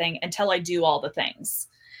at anything until I do all the things.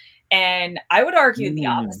 And I would argue the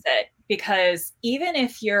opposite, because even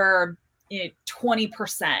if you're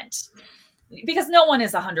 20%, because no one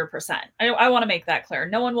is 100%. I want to make that clear.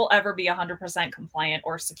 No one will ever be 100% compliant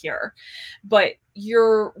or secure, but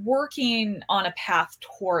you're working on a path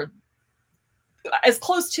toward as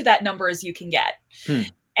close to that number as you can get.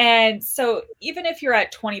 And so even if you're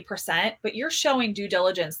at 20%, but you're showing due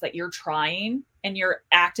diligence that you're trying and you're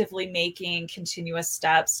actively making continuous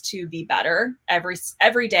steps to be better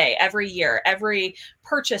every day, every year, every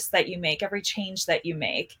purchase that you make, every change that you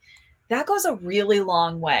make, that goes a really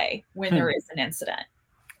long way when there is an incident.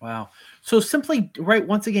 Wow. So simply, right,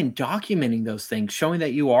 once again, documenting those things, showing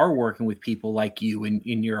that you are working with people like you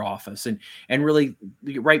in your office, and really,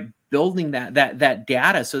 right, building that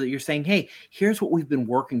data so that you're saying, "Hey, here's what we've been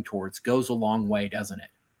working towards," goes a long way, doesn't it?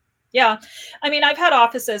 Yeah. I mean, I've had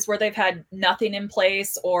offices where they've had nothing in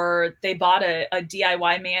place, or they bought a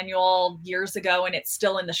DIY manual years ago and it's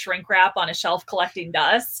still in the shrink wrap on a shelf collecting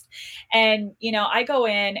dust. And, I go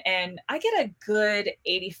in and I get a good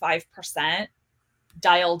 85%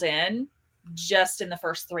 dialed in just in the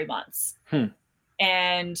first 3 months.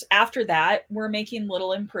 And after that, we're making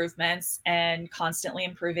little improvements and constantly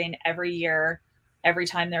improving every year, every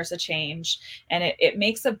time there's a change. And it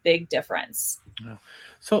makes a big difference. Yeah.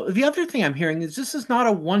 So the other thing I'm hearing is this is not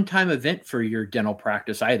a one-time event for your dental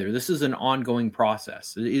practice either. This is an ongoing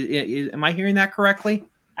process. Am I hearing that correctly?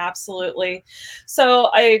 Absolutely.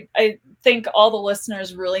 So I think all the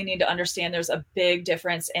listeners really need to understand there's a big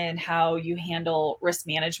difference in how you handle risk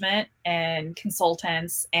management and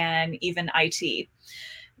consultants and even IT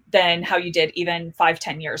than how you did even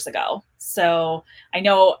 5-10 years ago. So I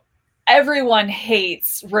know everyone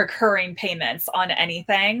hates recurring payments on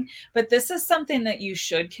anything, but this is something that you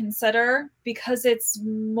should consider because it's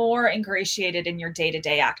more ingratiated in your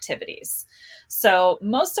day-to-day activities. So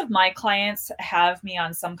most of my clients have me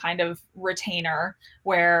on some kind of retainer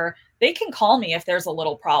where they can call me if there's a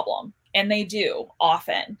little problem. And they do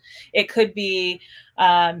often. It could be,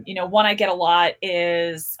 one I get a lot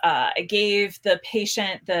is I gave the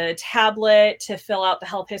patient the tablet to fill out the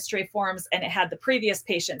health history forms, and it had the previous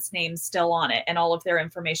patient's name still on it and all of their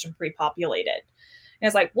information pre-populated. And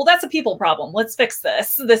it's like, well, that's a people problem. Let's fix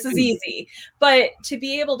this. This is easy. But to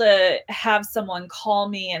be able to have someone call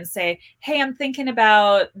me and say, hey, I'm thinking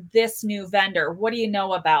about this new vendor. What do you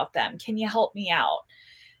know about them? Can you help me out?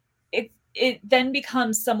 It then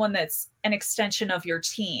becomes someone that's an extension of your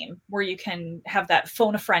team, where you can have that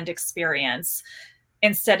phone a friend experience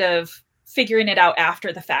instead of figuring it out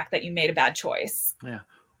after the fact that you made a bad choice. Yeah.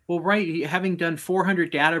 Well, right. Having done 400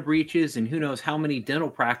 data breaches and who knows how many dental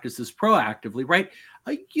practices proactively, right?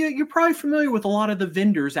 You're probably familiar with a lot of the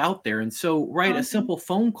vendors out there. And so, right, a simple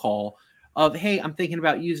phone call of, hey, I'm thinking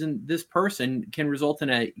about using this person can result in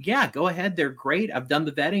a, yeah, go ahead. They're great. I've done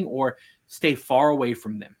the vetting, or stay far away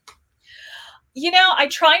from them. I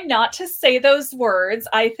try not to say those words.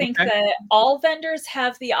 I think that all vendors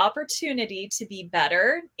have the opportunity to be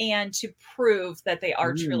better and to prove that they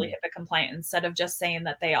are truly HIPAA compliant instead of just saying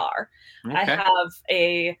that they are. Okay. I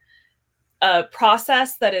have a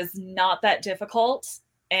process that is not that difficult.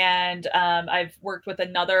 And I've worked with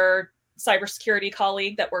another cybersecurity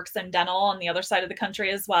colleague that works in dental on the other side of the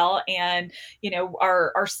country as well. And,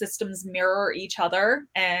 our systems mirror each other.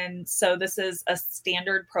 And so this is a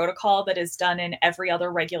standard protocol that is done in every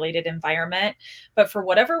other regulated environment. But for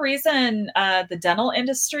whatever reason, the dental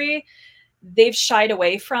industry, they've shied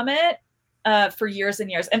away from it for years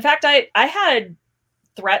and years. In fact, I had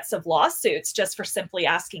threats of lawsuits just for simply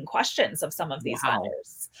asking questions of some of these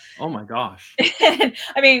vendors. Oh my gosh. I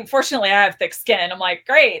mean, fortunately, I have thick skin. I'm like,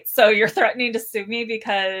 great. So you're threatening to sue me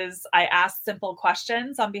because I asked simple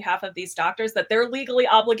questions on behalf of these doctors that they're legally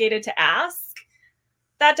obligated to ask?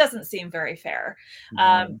 That doesn't seem very fair.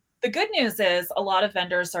 The good news is a lot of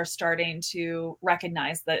vendors are starting to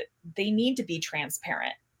recognize that they need to be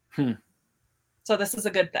transparent. So this is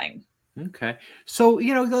a good thing. Okay. So,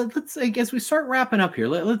 let's, I guess we start wrapping up here.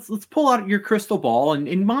 Let's pull out your crystal ball,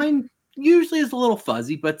 and mine usually is a little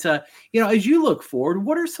fuzzy, but as you look forward,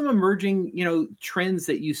 what are some emerging, trends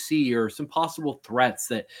that you see, or some possible threats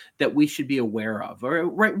that we should be aware of? Or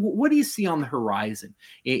what do you see on the horizon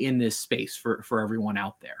in this space for everyone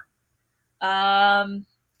out there?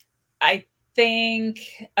 I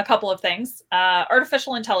think a couple of things.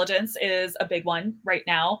 Artificial intelligence is a big one right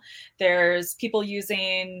now. There's people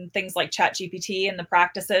using things like ChatGPT in the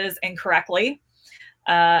practices incorrectly.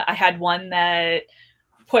 I had one that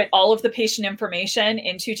put all of the patient information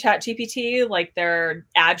into ChatGPT, like their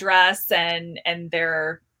address and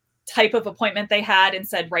their type of appointment they had, and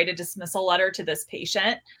said, write a dismissal letter to this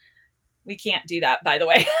patient. We can't do that, by the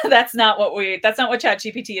way. That's not what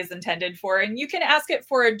ChatGPT is intended for. And you can ask it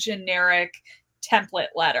for a generic template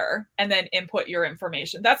letter and then input your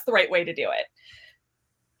information. That's the right way to do it.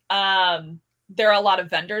 There are a lot of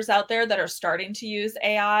vendors out there that are starting to use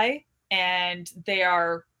AI, and they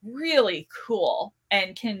are really cool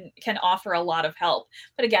and can offer a lot of help.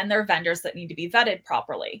 But again, they're vendors that need to be vetted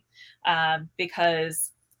properly,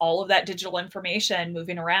 because all of that digital information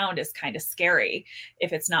moving around is kind of scary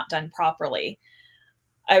if it's not done properly.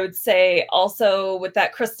 I would say also with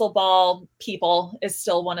that crystal ball, people is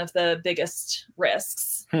still one of the biggest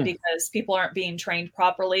risks, because people aren't being trained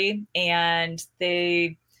properly, and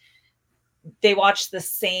they watch the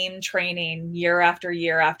same training year after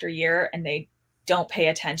year after year, and they don't pay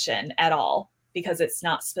attention at all because it's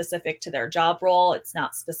not specific to their job role. It's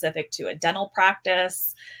not specific to a dental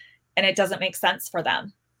practice, and it doesn't make sense for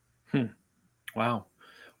them. Wow.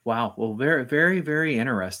 Well, very, very, very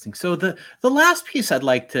interesting. So the last piece I'd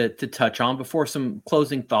like to touch on before some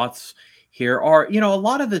closing thoughts here are, a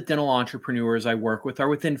lot of the dental entrepreneurs I work with are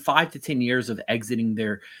within 5 to 10 years of exiting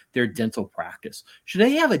their dental practice. Should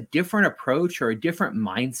they have a different approach or a different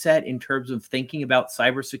mindset in terms of thinking about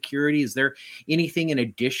cybersecurity? Is there anything in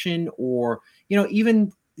addition, or,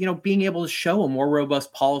 even being able to show a more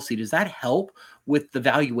robust policy? Does that help with the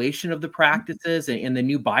valuation of the practices and the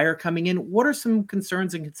new buyer coming in? What are some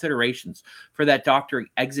concerns and considerations for that doctor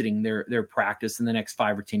exiting their practice in the next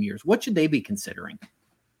 5 or 10 years? What should they be considering?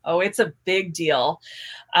 Oh, it's a big deal.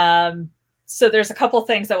 So there's a couple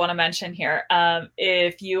things I want to mention here.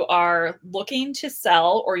 If you are looking to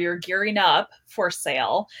sell, or you're gearing up for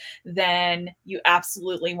sale, then you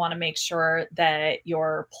absolutely want to make sure that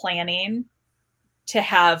you're planning to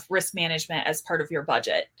have risk management as part of your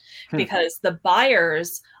budget, because the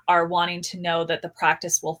buyers are wanting to know that the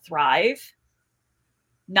practice will thrive,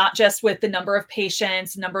 not just with the number of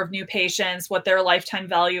patients, number of new patients, what their lifetime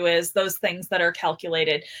value is, those things that are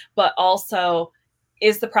calculated, but also,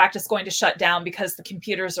 is the practice going to shut down because the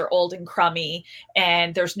computers are old and crummy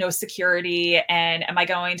and there's no security? And am I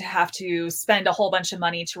going to have to spend a whole bunch of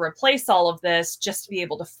money to replace all of this just to be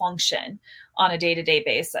able to function on a day-to-day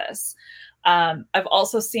basis? I've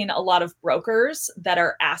also seen a lot of brokers that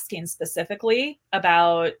are asking specifically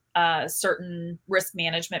about certain risk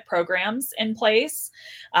management programs in place,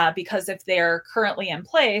 because if they're currently in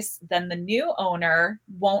place, then the new owner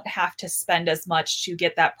won't have to spend as much to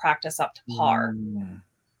get that practice up to par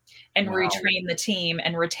and retrain the team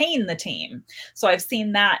and retain the team. So I've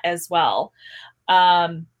seen that as well.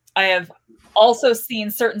 I have also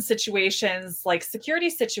seen certain situations, like security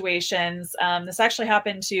situations. This actually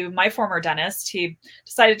happened to my former dentist. He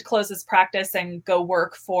decided to close his practice and go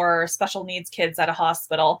work for special needs kids at a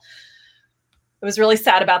hospital. I was really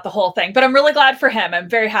sad about the whole thing, but I'm really glad for him. I'm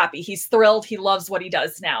very happy. He's thrilled. He loves what he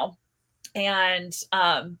does now. And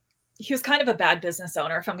he was kind of a bad business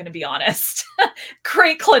owner, if I'm going to be honest.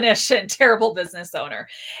 Great clinician, terrible business owner.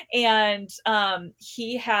 And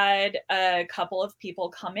he had a couple of people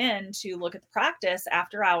come in to look at the practice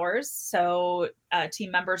after hours. So team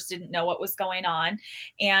members didn't know what was going on.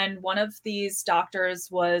 And one of these doctors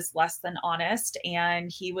was less than honest.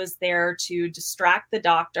 And he was there to distract the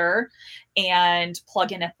doctor and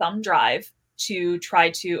plug in a thumb drive to try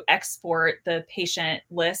to export the patient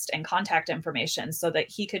list and contact information so that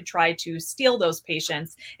he could try to steal those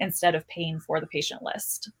patients instead of paying for the patient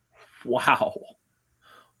list. Wow.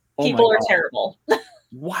 People are terrible.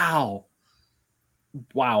 Wow.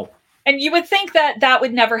 And you would think that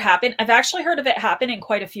would never happen. I've actually heard of it happen in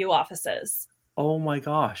quite a few offices. Oh my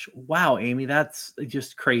gosh. Wow, Amy, that's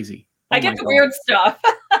just crazy. I get the weird stuff.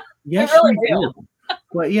 Yes, I really do.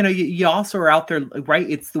 Well, you also are out there, right?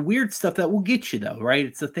 It's the weird stuff that will get you, though, right?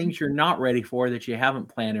 It's the things you're not ready for, that you haven't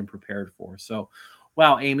planned and prepared for. So,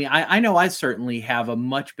 Wow, Amy, I know I certainly have a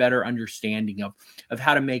much better understanding of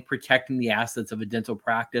how to make protecting the assets of a dental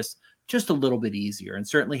practice just a little bit easier, and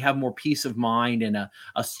certainly have more peace of mind. And a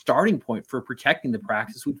starting point for protecting the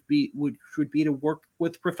practice would be to work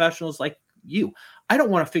with professionals like you. I don't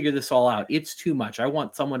want to figure this all out. It's too much. I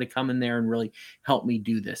want someone to come in there and really help me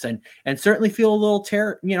do this, and certainly feel a little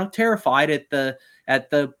terrified at the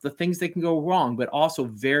things that can go wrong, but also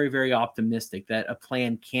very, very optimistic that a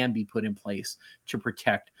plan can be put in place to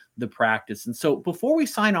protect the practice. And so before we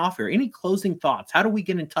sign off here, any closing thoughts? How do we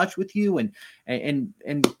get in touch with you? And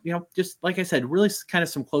just like I said, really kind of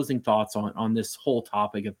some closing thoughts on this whole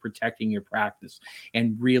topic of protecting your practice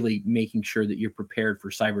and really making sure that you're prepared for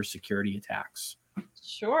cybersecurity attacks.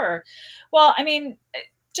 Sure. Well, I mean,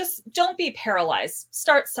 just don't be paralyzed.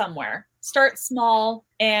 Start somewhere. Start small,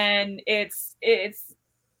 and it's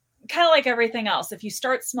kind of like everything else. If you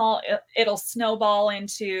start small, it'll snowball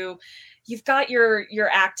into you've got your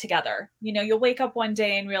act together. You'll wake up one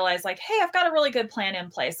day and realize like, hey, I've got a really good plan in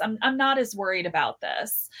place. I'm not as worried about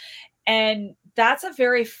this. And that's a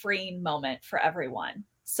very freeing moment for everyone.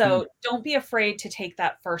 So don't be afraid to take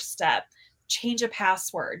that first step. Change a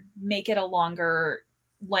password, make it a longer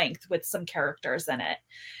length with some characters in it.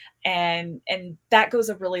 And that goes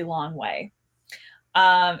a really long way.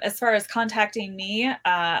 As far as contacting me,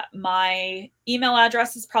 my email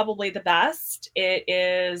address is probably the best. It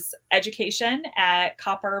is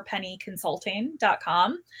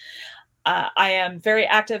education@copperpennyconsulting.com. I am very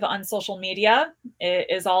active on social media. It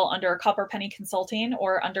is all under Copper Penny Consulting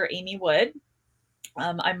or under Amy Wood.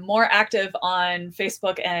 I'm more active on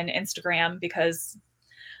Facebook and Instagram because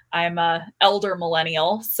I'm an elder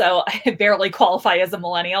millennial, so I barely qualify as a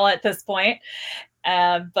millennial at this point.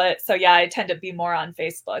 But so, yeah, I tend to be more on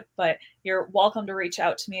Facebook, but you're welcome to reach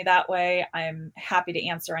out to me that way. I'm happy to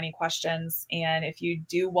answer any questions. And if you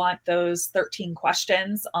do want those 13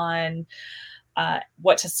 questions on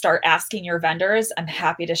what to start asking your vendors, I'm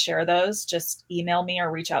happy to share those. Just email me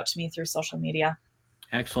or reach out to me through social media.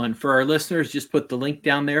 Excellent. For our listeners, just put the link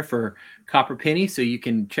down there for Copper Penny so you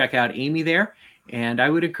can check out Amy there. And I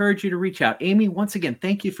would encourage you to reach out. Amy, once again,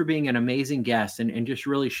 thank you for being an amazing guest and just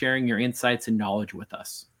really sharing your insights and knowledge with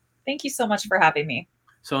us. Thank you so much for having me.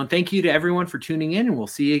 And thank you to everyone for tuning in, and we'll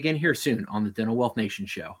see you again here soon on the Dental Wealth Nation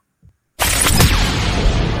show.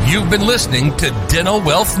 You've been listening to Dental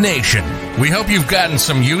Wealth Nation. We hope you've gotten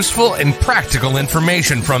some useful and practical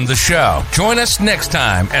information from the show. Join us next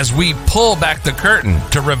time as we pull back the curtain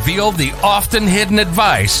to reveal the often hidden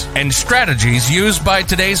advice and strategies used by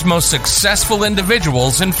today's most successful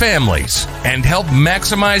individuals and families, and help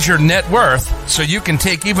maximize your net worth so you can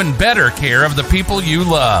take even better care of the people you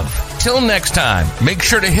love. Till next time, make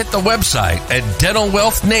sure to hit the website at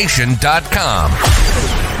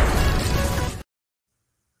dentalwealthnation.com.